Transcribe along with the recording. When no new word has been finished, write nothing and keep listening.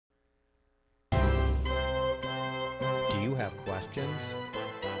have questions?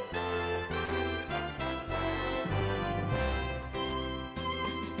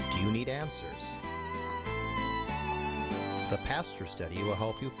 Do you need answers? The Pastor Study will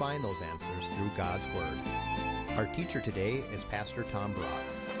help you find those answers through God's Word. Our teacher today is Pastor Tom Brock.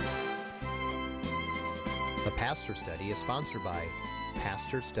 The Pastor Study is sponsored by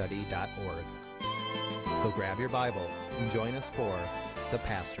PastorStudy.org. So grab your Bible and join us for the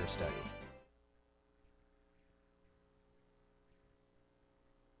Pastor Study.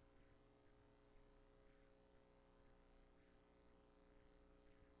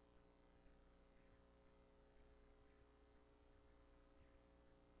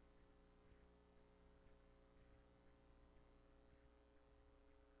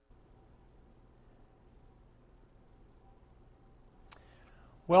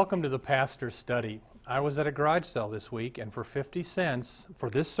 Welcome to the Pastor's Study. I was at a garage sale this week, and for 50 cents for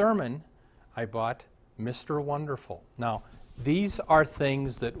this sermon, I bought Mr. Wonderful. Now, these are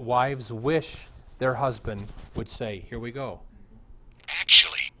things that wives wish their husband would say. Here we go.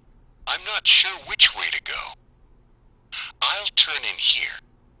 Actually, I'm not sure which way to go. I'll turn in here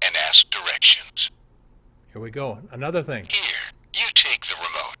and ask directions. Here we go. Another thing. Here, you take the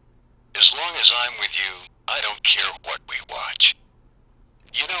remote. As long as I'm with you, I don't care what we watch.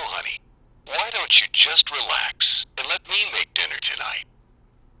 You know, honey, why don't you just relax and let me make dinner tonight?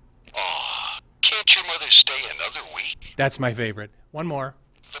 Aw, can't your mother stay another week? That's my favorite. One more.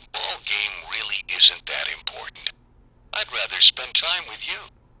 The ball game really isn't that important. I'd rather spend time with you.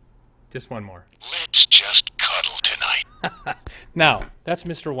 Just one more. Let's just cuddle tonight. Now, that's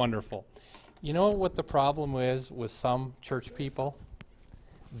Mr. Wonderful. You know what the problem is with some church people?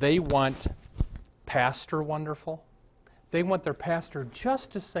 They want Pastor Wonderful. They want their pastor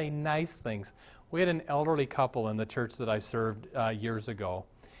just to say nice things. We had an elderly couple in the church that I served years ago,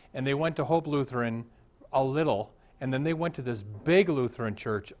 and they went to Hope Lutheran a little, and then they went to this big Lutheran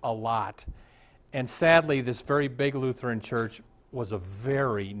church a lot. And sadly, this very big Lutheran church was a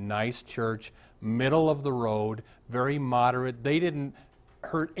very nice church, middle of the road, very moderate. They didn't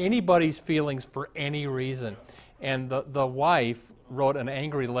hurt anybody's feelings for any reason. And the wife wrote an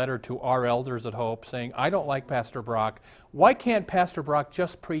angry letter to our elders at Hope saying, I don't like Pastor Brock. Why can't Pastor Brock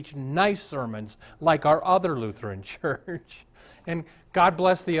just preach nice sermons like our other Lutheran church? And God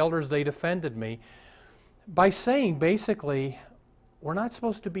bless the elders, they defended me by saying basically, we're not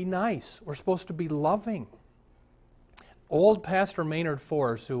supposed to be nice. We're supposed to be loving. Old Pastor Maynard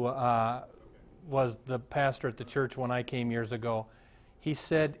Force, who was the pastor at the church when I came years ago, he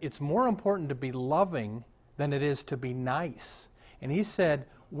said, it's more important to be loving than it is to be nice. And he said,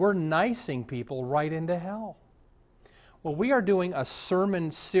 we're nicing people right into hell. Well, we are doing a sermon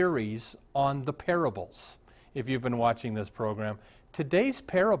series on the parables, if you've been watching this program. Today's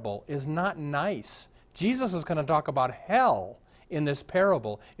parable is not nice. Jesus is going to talk about hell in this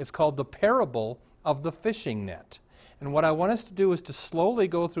parable. It's called the parable of the fishing net. And what I want us to do is to slowly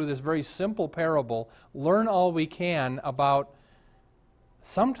go through this very simple parable, learn all we can about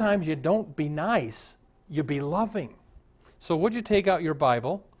sometimes you don't be nice, you be loving. So would you take out your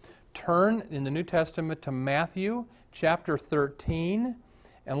Bible, turn in the New Testament to Matthew chapter 13,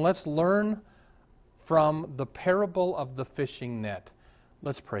 and let's learn from the parable of the fishing net.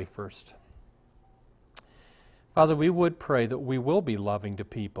 Let's pray first. Father, we would pray that we will be loving to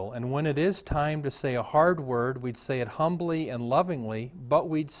people, and when it is time to say a hard word, we'd say it humbly and lovingly, but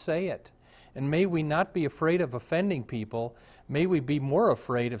we'd say it. And may we not be afraid of offending people. May we be more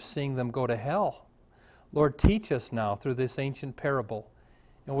afraid of seeing them go to hell. Lord, teach us now through this ancient parable,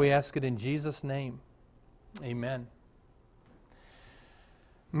 and we ask it in Jesus' name. Amen.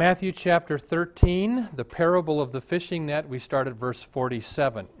 Matthew chapter 13, the parable of the fishing net, we start at verse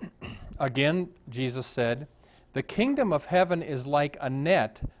 47. Again, Jesus said, the kingdom of heaven is like a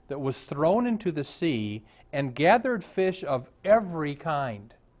net that was thrown into the sea and gathered fish of every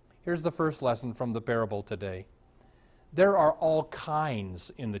kind. Here's the first lesson from the parable today. There are all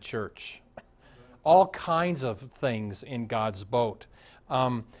kinds in the church. All kinds of things in God's boat.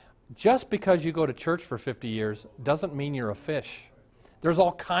 Just because you go to church for 50 years doesn't mean you're a fish. There's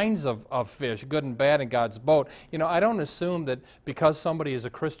all kinds of fish, good and bad, in God's boat. You know, I don't assume that because somebody is a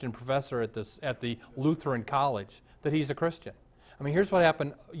Christian professor at the Lutheran college that he's a Christian. I mean, here's what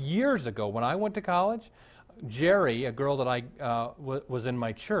happened years ago when I went to college. Jerry, a girl that I was in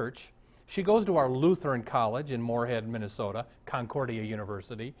my church, she goes to our Lutheran college in Moorhead, Minnesota, Concordia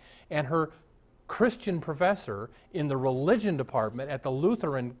University, and her Christian professor in the religion department at the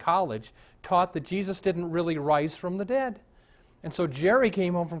Lutheran college taught that Jesus didn't really rise from the dead. And so Jerry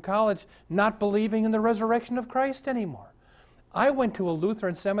came home from college not believing in the resurrection of Christ anymore. I went to a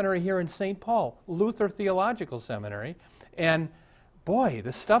Lutheran seminary here in St. Paul, Luther Theological Seminary, and boy,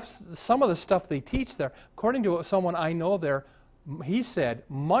 some of the stuff they teach there, according to someone I know there, he said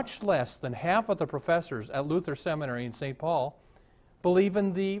much less than half of the professors at Luther Seminary in St. Paul believe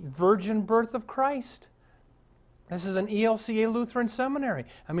in the virgin birth of Christ. This is an ELCA Lutheran seminary.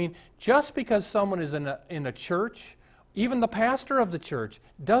 I mean, just because someone is in a church, even the pastor of the church,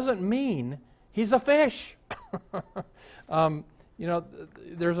 doesn't mean he's a fish.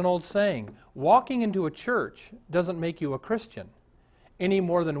 There's an old saying, walking into a church doesn't make you a Christian, any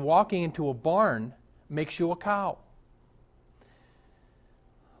more than walking into a barn makes you a cow.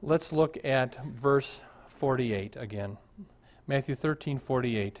 Let's look at verse 48 again. Matthew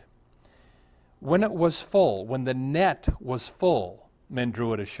 13:48. When it was full, when the net was full, men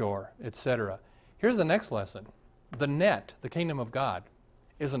drew it ashore, etc. Here's the next lesson. The net, the kingdom of God,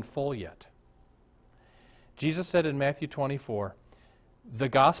 isn't full yet. Jesus said in Matthew 24, the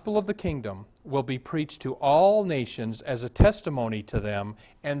gospel of the kingdom will be preached to all nations as a testimony to them,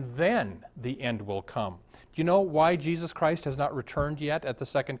 and then the end will come. Do you know why Jesus Christ has not returned yet at the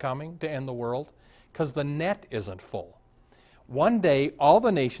second coming to end the world? Because the net isn't full. One day, all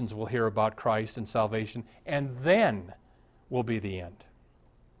the nations will hear about Christ and salvation, and then will be the end.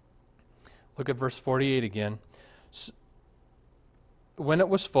 Look at verse 48 again. When it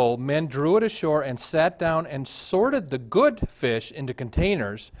was full, men drew it ashore and sat down and sorted the good fish into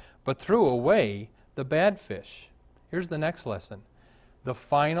containers, but threw away the bad fish. Here's the next lesson. The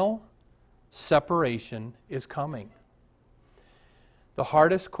final separation is coming. The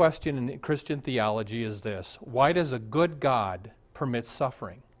hardest question in Christian theology is this: why does a good God permit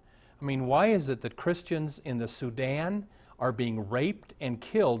suffering? I mean, why is it that Christians in the Sudan are being raped and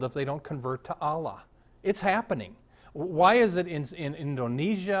killed if they don't convert to Allah? It's happening. Why is it in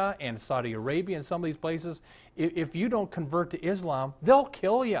Indonesia and Saudi Arabia and some of these places, if you don't convert to Islam, they'll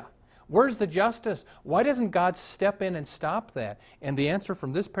kill you? Where's the justice? Why doesn't God step in and stop that? And the answer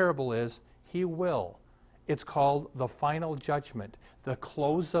from this parable is, He will. It's called the final judgment, the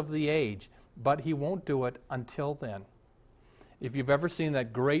close of the age, but He won't do it until then. If you've ever seen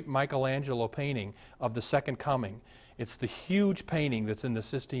that great Michelangelo painting of the Second Coming, it's the huge painting that's in the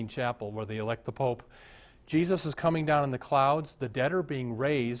Sistine Chapel where they elect the Pope. Jesus is coming down in the clouds, the dead are being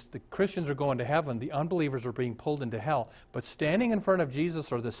raised, the Christians are going to heaven, the unbelievers are being pulled into hell. But standing in front of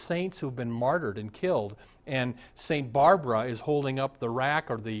Jesus are the saints who've been martyred and killed, and St. Barbara is holding up the rack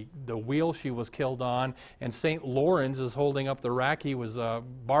or the wheel she was killed on, and St. Lawrence is holding up the rack he was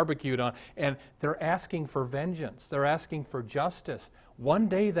barbecued on, and they're asking for vengeance, they're asking for justice. One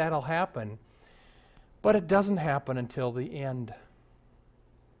day that'll happen, but it doesn't happen until the end.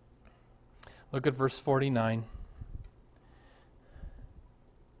 Look at verse 49.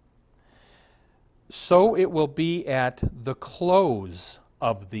 So it will be at the close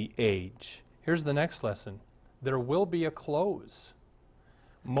of the age. Here's the next lesson. There will be a close.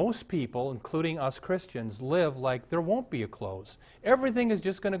 Most people, including us Christians, live like there won't be a close. Everything is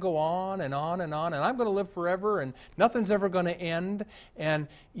just going to go on and on and on, and I'm going to live forever, and nothing's ever going to end. And,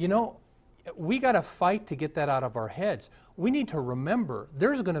 you know, we got to fight to get that out of our heads. We need to remember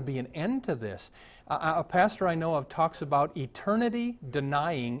there's going to be an end to this. A pastor I know of talks about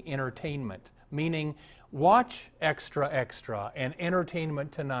eternity-denying entertainment, meaning watch Extra Extra and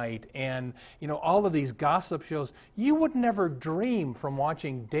Entertainment Tonight and all of these gossip shows. You would never dream from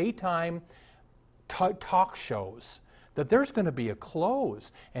watching daytime talk shows that there's going to be a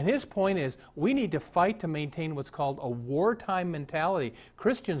close. And his point is we need to fight to maintain what's called a wartime mentality.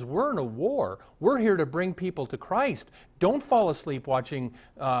 Christians, we're in a war. We're here to bring people to Christ. Don't fall asleep watching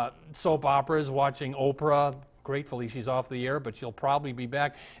soap operas, watching Oprah. Gratefully, she's off the air, but she'll probably be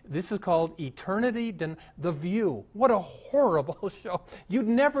back. This is called Eternity, The View. What a horrible show. You'd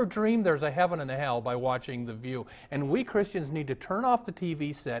never dream there's a heaven and a hell by watching The View. And we Christians need to turn off the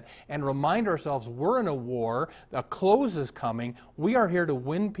TV set and remind ourselves we're in a war. A close is coming. We are here to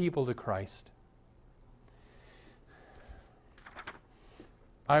win people to Christ.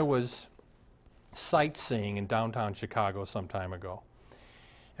 I was sightseeing in downtown Chicago some time ago.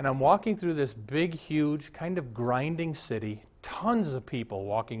 And I'm walking through this big, huge, kind of grinding city, tons of people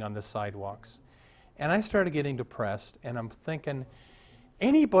walking on the sidewalks. And I started getting depressed, and I'm thinking,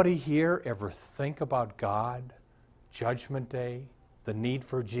 anybody here ever think about God, Judgment Day, the need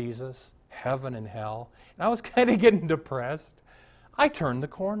for Jesus, heaven and hell? And I was kind of getting depressed. I turned the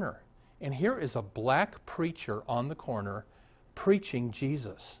corner, and here is a black preacher on the corner preaching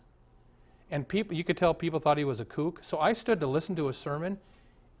Jesus. And people, you could tell people thought he was a kook, so I stood to listen to his sermon.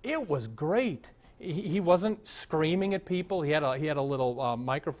 It was great. He wasn't screaming at people. He had a little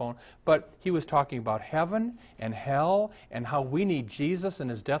microphone, but he was talking about heaven and hell and how we need Jesus and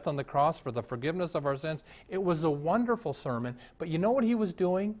his death on the cross for the forgiveness of our sins. It was a wonderful sermon, but you know what he was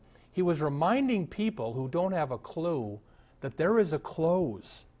doing? He was reminding people who don't have a clue that there is a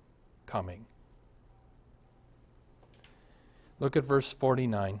close coming. Look at verse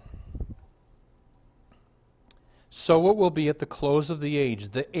 49. So it will be at the close of the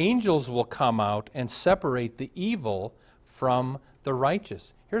age. The angels will come out and separate the evil from the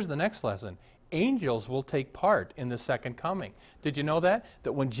righteous. Here's the next lesson. Angels will take part in the second coming. Did you know that?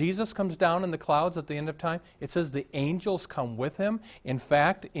 That when Jesus comes down in the clouds at the end of time, it says the angels come with him. In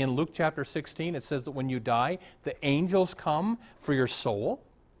fact, in Luke chapter 16, it says that when you die, the angels come for your soul.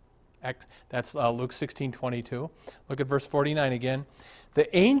 That's Luke 16:22. Look at verse 49 again.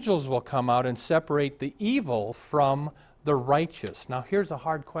 The angels will come out and separate the evil from the righteous. Now here's a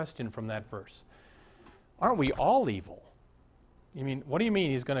hard question from that verse. Aren't we all evil? You mean, what do you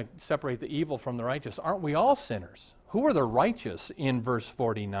mean he's going to separate the evil from the righteous? Aren't we all sinners? Who are the righteous in verse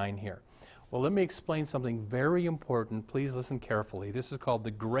 49 here? Well, let me explain something very important. Please listen carefully. This is called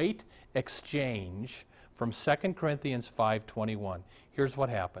the Great Exchange from 2 Corinthians 5:21. Here's what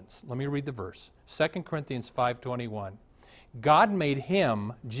happens. Let me read the verse. 2 Corinthians 5:21. God made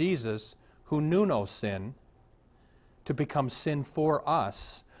him, Jesus, who knew no sin, to become sin for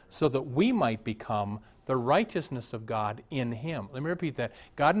us, so that we might become the righteousness of God in him. Let me repeat that.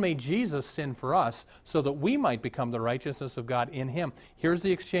 God made Jesus sin for us, so that we might become the righteousness of God in him. Here's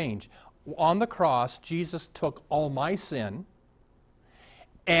the exchange. On the cross, Jesus took all my sin,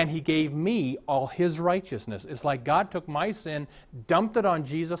 and he gave me all his righteousness. It's like God took my sin, dumped it on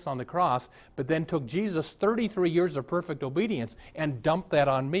Jesus on the cross, but then took Jesus' 33 years of perfect obedience and dumped that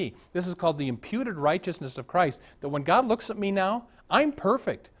on me. This is called the imputed righteousness of Christ, that when God looks at me now, I'm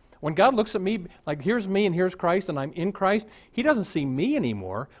perfect. When God looks at me, like here's me and here's Christ and I'm in Christ, he doesn't see me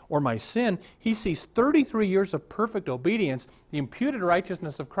anymore or my sin. He sees 33 years of perfect obedience, the imputed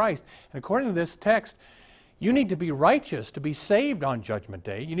righteousness of Christ. And according to this text, you need to be righteous to be saved on Judgment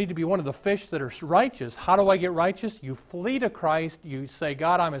Day. You need to be one of the fish that are righteous. How do I get righteous? You flee to Christ. You say,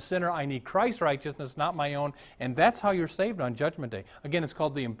 God, I'm a sinner. I need Christ's righteousness, not my own. And that's how you're saved on Judgment Day. Again, it's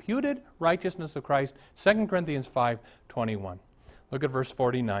called the imputed righteousness of Christ, 2 Corinthians 5:21. Look at verse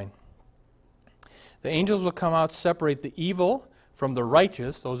 49. The angels will come out, separate the evil from the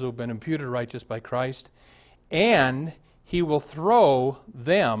righteous, those who have been imputed righteous by Christ, and he will throw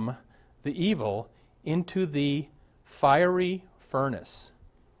them, the evil, into the fiery furnace.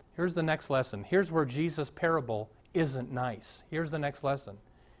 Here's the next lesson. Here's where Jesus' parable isn't nice. Here's the next lesson.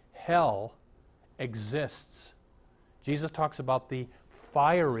 Hell exists. Jesus talks about the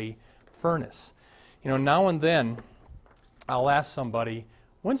fiery furnace. You know, now and then I'll ask somebody,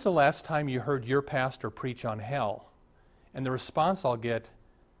 when's the last time you heard your pastor preach on hell? And the response I'll get,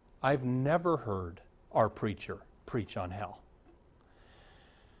 I've never heard our preacher preach on hell.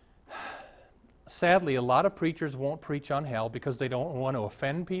 Sadly, a lot of preachers won't preach on hell because they don't want to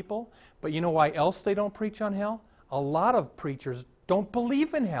offend people. But you know why else they don't preach on hell? A lot of preachers don't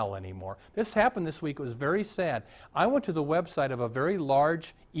believe in hell anymore. This happened this week. It was very sad. I went to the website of a very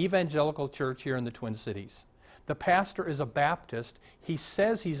large evangelical church here in the Twin Cities. The pastor is a Baptist. He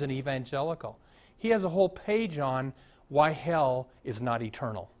says he's an evangelical. He has a whole page on why hell is not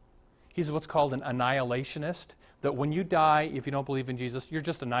eternal. He's what's called an annihilationist, that when you die, if you don't believe in Jesus, you're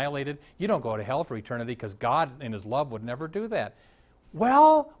just annihilated. You don't go to hell for eternity because God in his love would never do that.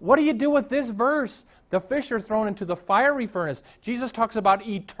 Well, what do you do with this verse? The fish are thrown into the fiery furnace. Jesus talks about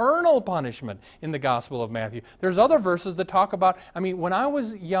eternal punishment in the Gospel of Matthew. There's other verses that talk about, when I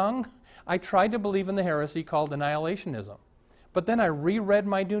was young, I tried to believe in the heresy called annihilationism. But then I reread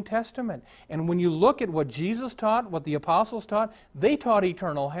my New Testament. And when you look at what Jesus taught, what the apostles taught, they taught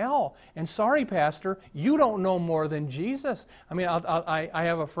eternal hell. And sorry, Pastor, you don't know more than Jesus. I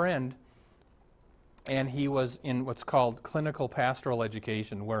have a friend, and he was in what's called clinical pastoral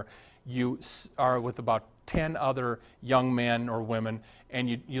education, where you are with about 10 other young men or women, and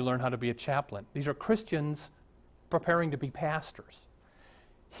you learn how to be a chaplain. These are Christians preparing to be pastors.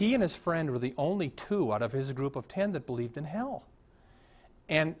 He and his friend were the only two out of his group of 10 that believed in hell.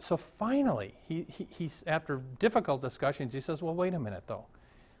 And so finally, he's after difficult discussions, he says, well, wait a minute, though.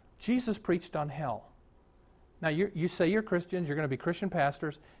 Jesus preached on hell. Now, you say you're Christians, you're going to be Christian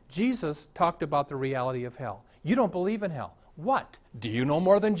pastors. Jesus talked about the reality of hell. You don't believe in hell. What? Do you know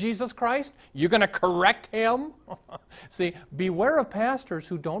more than Jesus Christ? You're going to correct him? See, beware of pastors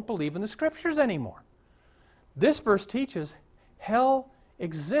who don't believe in the Scriptures anymore. This verse teaches hell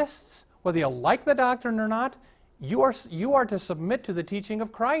exists. Whether you like the doctrine or not, you are to submit to the teaching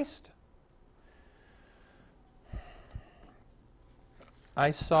of Christ.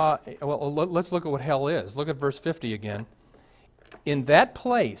 I saw, well, let's look at what hell is. Look at verse 50 again. In that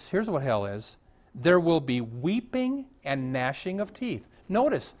place, here's what hell is, there will be weeping and gnashing of teeth.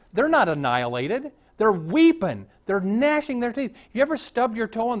 Notice, they're not annihilated. They're weeping. They're gnashing their teeth. You ever stubbed your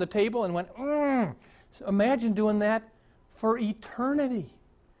toe on the table and went, So imagine doing that for eternity.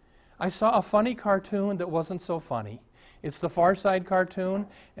 I saw a funny cartoon that wasn't so funny. It's the Far Side cartoon,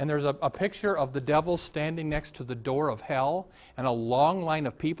 and there's a picture of the devil standing next to the door of hell, and a long line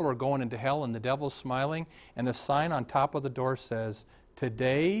of people are going into hell, and the devil's smiling, and the sign on top of the door says,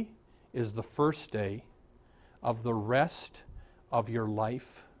 "Today is the first day of the rest of your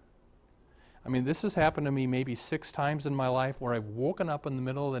life." I mean, this has happened to me maybe 6 times in my life where I've woken up in the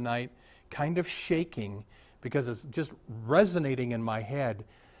middle of the night kind of shaking because it's just resonating in my head.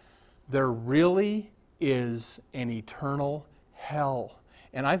 There really is an eternal hell.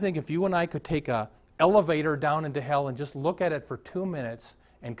 And I think if you and I could take an elevator down into hell and just look at it for 2 minutes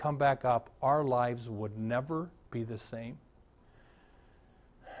and come back up, our lives would never be the same.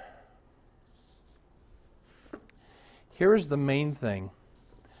 Here is the main thing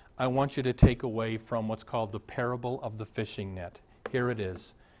I want you to take away from what's called the parable of the fishing net. Here it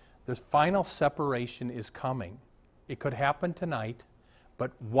is. The final separation is coming. It could happen tonight,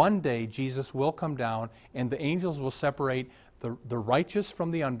 but one day Jesus will come down and the angels will separate the righteous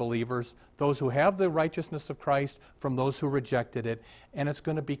from the unbelievers, those who have the righteousness of Christ from those who rejected it, and it's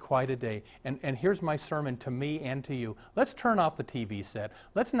going to be quite a day. And here's my sermon to me and to you. Let's turn off the TV set.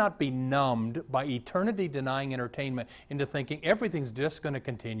 Let's not be numbed by eternity-denying entertainment into thinking everything's just going to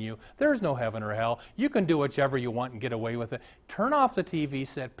continue. There's no heaven or hell. You can do whichever you want and get away with it. Turn off the TV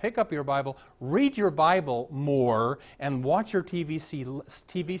set, pick up your Bible, read your Bible more, and watch your TV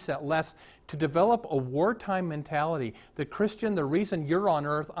set less, to develop a wartime mentality that, Christian, the reason you're on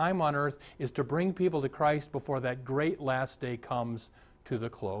earth, I'm on earth, is to bring people to Christ before that great last day comes to the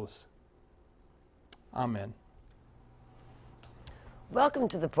close. Amen. Welcome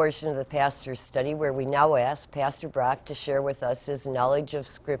to the portion of the Pastor's Study where we now ask Pastor Brock to share with us his knowledge of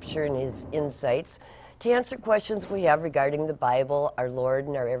Scripture and his insights to answer questions we have regarding the Bible, our Lord,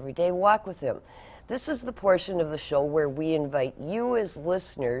 and our everyday walk with Him. This is the portion of the show where we invite you as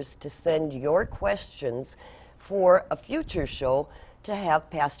listeners to send your questions for a future show to have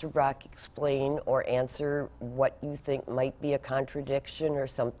Pastor Brock explain or answer what you think might be a contradiction or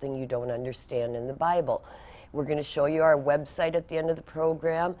something you don't understand in the Bible. We're going to show you our website at the end of the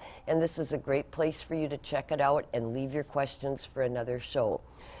program, and this is a great place for you to check it out and leave your questions for another show.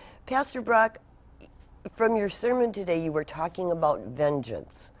 Pastor Brock, from your sermon today, you were talking about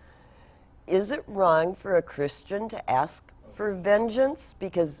vengeance. Is it wrong for a Christian to ask for vengeance?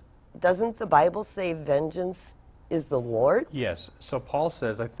 Because doesn't the Bible say vengeance is the Lord? Yes. So Paul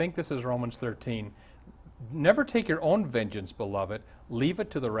says, I think this is Romans 13, never take your own vengeance, beloved. Leave it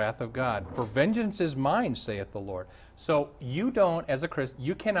to the wrath of God. For vengeance is mine, saith the Lord. So you don't, as a Christian,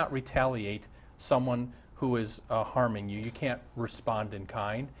 you cannot retaliate someone who is harming you. You can't respond in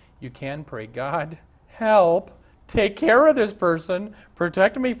kind. You can pray, God, help. Take care of this person,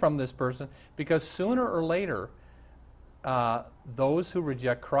 protect me from this person, because sooner or later, those who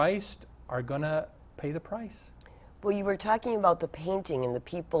reject Christ are going to pay the price. Well, you were talking about the painting and the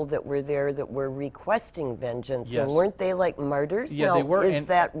people that were there that were requesting vengeance, Yes. and weren't they like martyrs? Yeah, now, they were. Is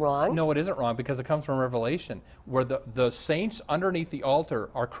that wrong? No, it isn't wrong, because it comes from Revelation, where the saints underneath the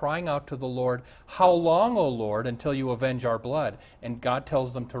altar are crying out to the Lord, how long, O Lord, until you avenge our blood? And God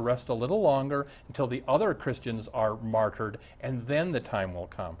tells them to rest a little longer until the other Christians are martyred, and then the time will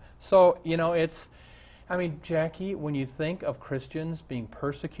come. So, Jackie, when you think of Christians being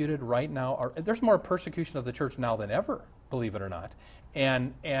persecuted right now, there's more persecution of the church now than ever, believe it or not.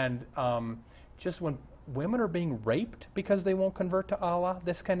 And just when women are being raped because they won't convert to Allah,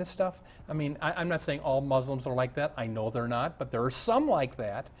 this kind of stuff. I'm not saying all Muslims are like that. I know they're not, but there are some like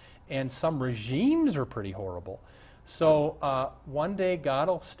that, and some regimes are pretty horrible. So one day God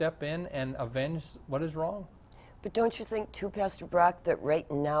will step in and avenge what is wrong. But don't you think, too, Pastor Brock, that right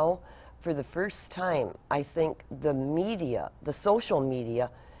now, for the first time, I think the media, the social media,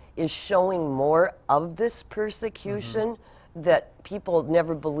 is showing more of this persecution that people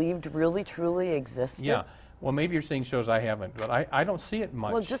never believed really, truly existed? Yeah. Well, maybe you're seeing shows I haven't, but I don't see it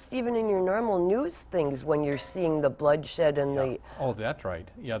much. Well, just even in your normal news things, when you're seeing the bloodshed and the... Oh, that's right.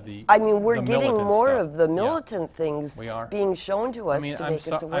 Yeah, we're the getting militant more stuff. of the militant things We are. being shown to us to make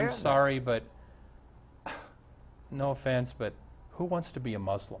us aware I'm of that. sorry, but no offense, but who wants to be a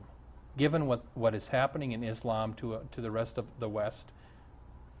Muslim? Given what is happening in Islam to the rest of the West,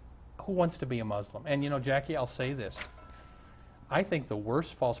 who wants to be a Muslim? And Jackie, I'll say this. I think the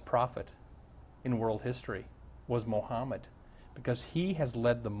worst false prophet in world history was Muhammad, because he has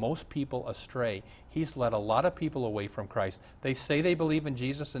led the most people astray. He's led a lot of people away from Christ. They say they believe in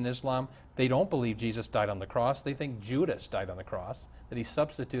Jesus in Islam. They don't believe Jesus died on the cross. They think Judas died on the cross, that he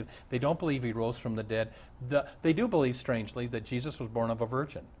substituted. They don't believe he rose from the dead. They do believe, strangely, that Jesus was born of a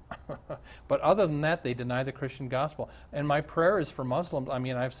virgin. But other than that, they deny the Christian gospel. And my prayer is for Muslims. I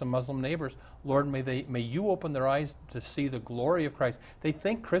mean, I have some Muslim neighbors. Lord, may you open their eyes to see the glory of Christ. They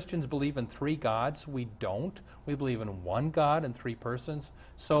think Christians believe in 3 gods. We don't. We believe in 1 God and 3 persons.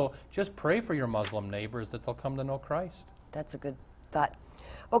 So just pray for your Muslim neighbors that they'll come to know Christ. That's a good thought.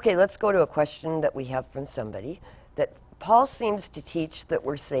 Okay, let's go to a question that we have from somebody. That Paul seems to teach that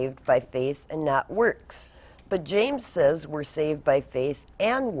we're saved by faith and not works. But James says we're saved by faith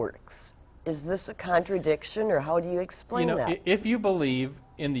and works. Is this a contradiction, or how do you explain that? If you believe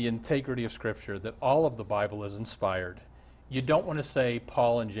in the integrity of Scripture, that all of the Bible is inspired, you don't want to say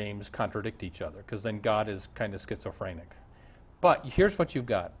Paul and James contradict each other, because then God is kind of schizophrenic. But here's what you've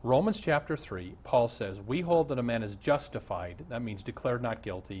got. Romans chapter 3, Paul says, we hold that a man is justified, that means declared not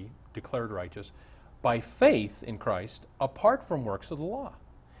guilty, declared righteous, by faith in Christ, apart from works of the law.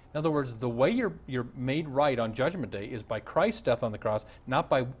 In other words, the way you're made right on Judgment Day is by Christ's death on the cross, not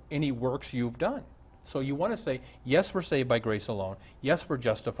by any works you've done. So you want to say, yes, we're saved by grace alone. Yes, we're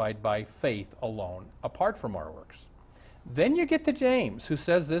justified by faith alone, apart from our works. Then you get to James, who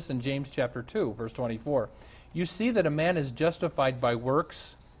says this in James chapter 2, verse 24. You see that a man is justified by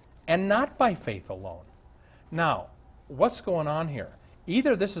works and not by faith alone. Now, what's going on here?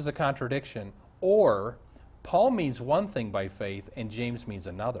 Either this is a contradiction, or Paul means one thing by faith and James means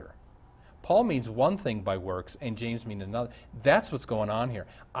another. Paul means one thing by works and James means another. That's what's going on here.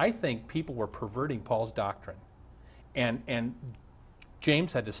 I think people were perverting Paul's doctrine. And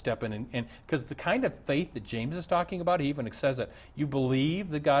James had to step in and because the kind of faith that James is talking about, he even says that you believe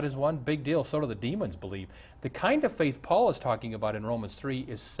that God is one, big deal, so do the demons believe. The kind of faith Paul is talking about in Romans 3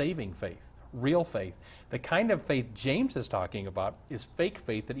 is saving faith, real faith. The kind of faith James is talking about is fake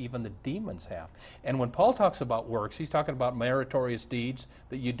faith that even the demons have. And when Paul talks about works, he's talking about meritorious deeds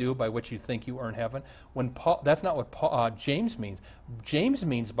that you do by which you think you earn heaven. That's not what James means. James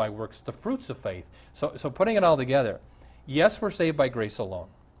means by works the fruits of faith. So putting it all together, yes, we're saved by grace alone.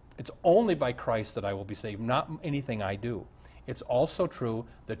 It's only by Christ that I will be saved, not anything I do. It's also true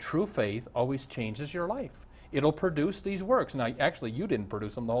that true faith always changes your life. It'll produce these works. Now, actually, you didn't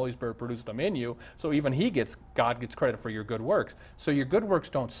produce them. The Holy Spirit produced them in you. So even God gets credit for your good works. So your good works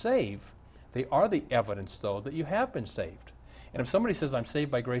don't save. They are the evidence, though, that you have been saved. And if somebody says, I'm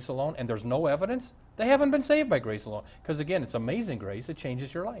saved by grace alone, and there's no evidence, they haven't been saved by grace alone. Because, again, it's amazing grace. It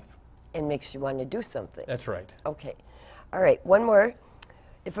changes your life. It makes you want to do something. That's right. Okay. All right, one more.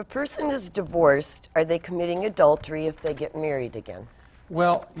 If a person is divorced, are they committing adultery if they get married again?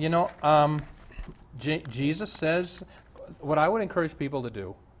 Well, Jesus says, what I would encourage people to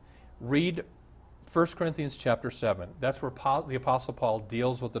do, read 1 Corinthians chapter 7. That's where the Apostle Paul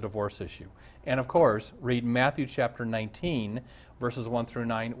deals with the divorce issue. And of course, read Matthew chapter 19, verses 1 through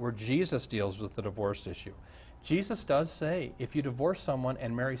 9, where Jesus deals with the divorce issue. Jesus does say, if you divorce someone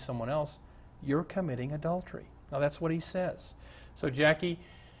and marry someone else, you're committing adultery. Now that's what he says. So Jackie,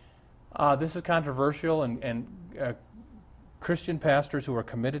 this is controversial, and Christian pastors who are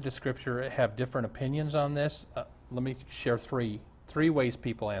committed to Scripture have different opinions on this. Let me share three ways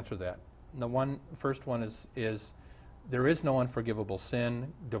people answer that. The first one is there is no unforgivable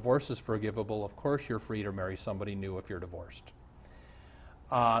sin. Divorce is forgivable. Of course you're free to marry somebody new if you're divorced.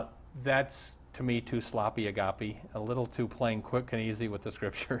 That's, to me, too sloppy agape, a little too plain, quick, and easy with the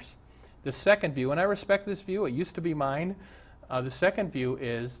Scriptures. The second view, and I respect this view, it used to be mine. The second view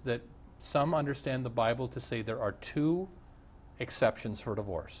is that some understand the Bible to say there are 2 exceptions for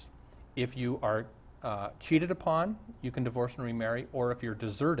divorce. If you are cheated upon, you can divorce and remarry, or if you're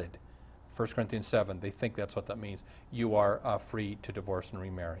deserted, 1 Corinthians 7, they think that's what that means, you are free to divorce and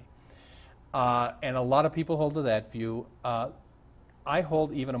remarry. And a lot of people hold to that view. I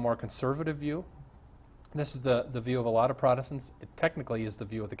hold even a more conservative view. This is the view of a lot of Protestants. It technically is the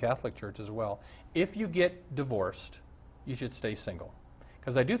view of the Catholic Church as well. If you get divorced, you should stay single.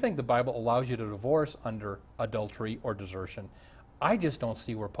 Because I do think the Bible allows you to divorce under adultery or desertion. I just don't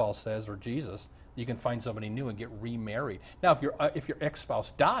see where Paul says, or Jesus, you can find somebody new and get remarried. Now, if your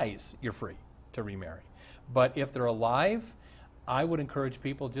ex-spouse dies, you're free to remarry. But if they're alive, I would encourage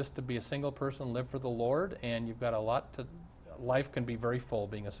people just to be a single person, live for the Lord, and you've got life can be very full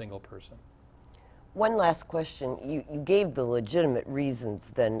being a single person. One last question. You gave the legitimate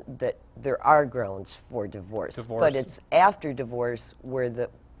reasons then that there are grounds for divorce. But it's after divorce where the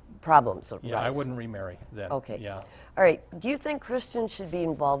problems arise. Yeah, I wouldn't remarry then. Okay. Yeah. All right. Do you think Christians should be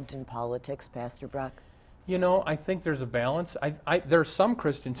involved in politics, Pastor Brock? You know, I think there's a balance. There are some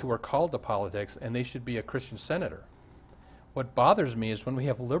Christians who are called to politics, and they should be a Christian senator. What bothers me is when we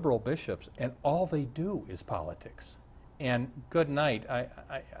have liberal bishops, and all they do is politics. And good night,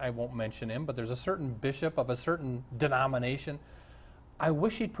 I won't mention him, but there's a certain bishop of a certain denomination. I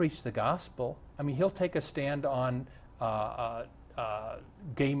wish he'd preach the gospel. I mean, he'll take a stand on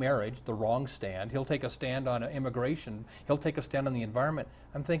gay marriage, the wrong stand. He'll take a stand on immigration. He'll take a stand on the environment.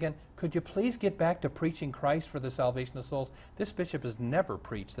 I'm thinking, could you please get back to preaching Christ for the salvation of souls? This bishop has never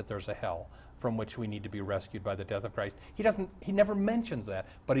preached that there's a hell from which we need to be rescued by the death of Christ. He never mentions that,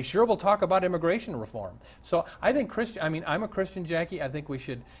 but he sure will talk about immigration reform. So I think I'm a Christian, Jackie. I think we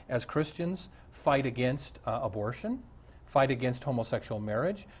should, as Christians, fight against abortion, fight against homosexual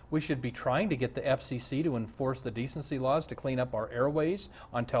marriage. We should be trying to get the FCC to enforce the decency laws to clean up our airways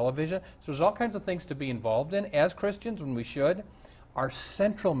on television. So there's all kinds of things to be involved in as Christians when we should. Our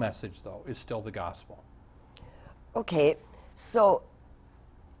central message, though, is still the gospel. Okay, so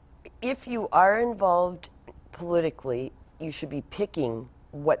if you are involved politically, you should be picking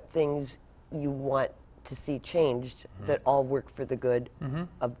what things you want to see changed that all work for the good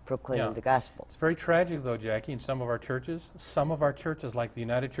of proclaiming the gospel. It's very tragic, though, Jackie, in some of our churches, like the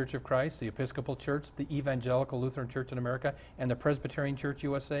United Church of Christ, the Episcopal Church, the Evangelical Lutheran Church in America, and the Presbyterian Church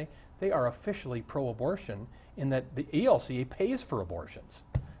USA, they are officially pro-abortion in that the ELCA pays for abortions.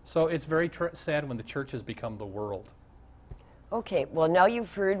 So it's very sad when the church has become the world. Okay, well, now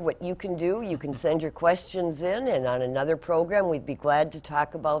you've heard what you can do. You can send your questions in, and on another program, we'd be glad to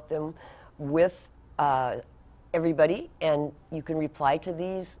talk about them with everybody, and you can reply to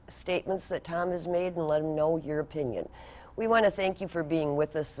these statements that Tom has made and let him know your opinion. We want to thank you for being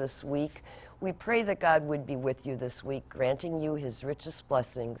with us this week. We pray that God would be with you this week, granting you his richest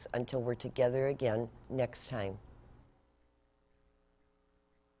blessings until we're together again next time.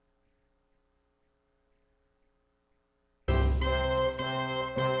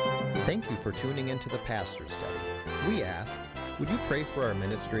 Thank you for tuning into the Pastor Study. We ask, would you pray for our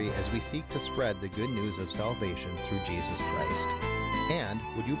ministry as we seek to spread the good news of salvation through Jesus Christ? And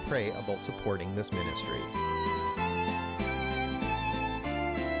would you pray about supporting this ministry?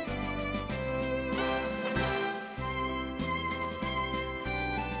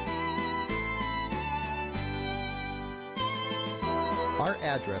 Our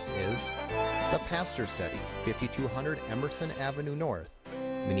address is The Pastor Study, 5200 Emerson Avenue North,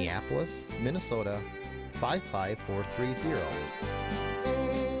 Minneapolis, Minnesota,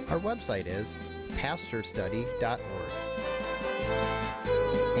 55430. Our website is pastorstudy.org.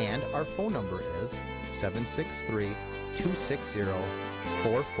 And our phone number is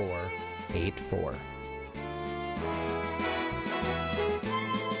 763-260-4484.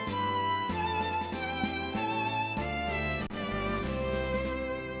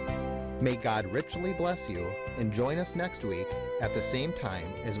 May God richly bless you, and join us next week at the same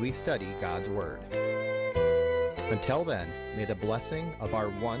time as we study God's Word. Until then, may the blessing of our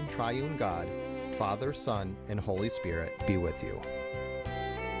one triune God, Father, Son, and Holy Spirit be with you.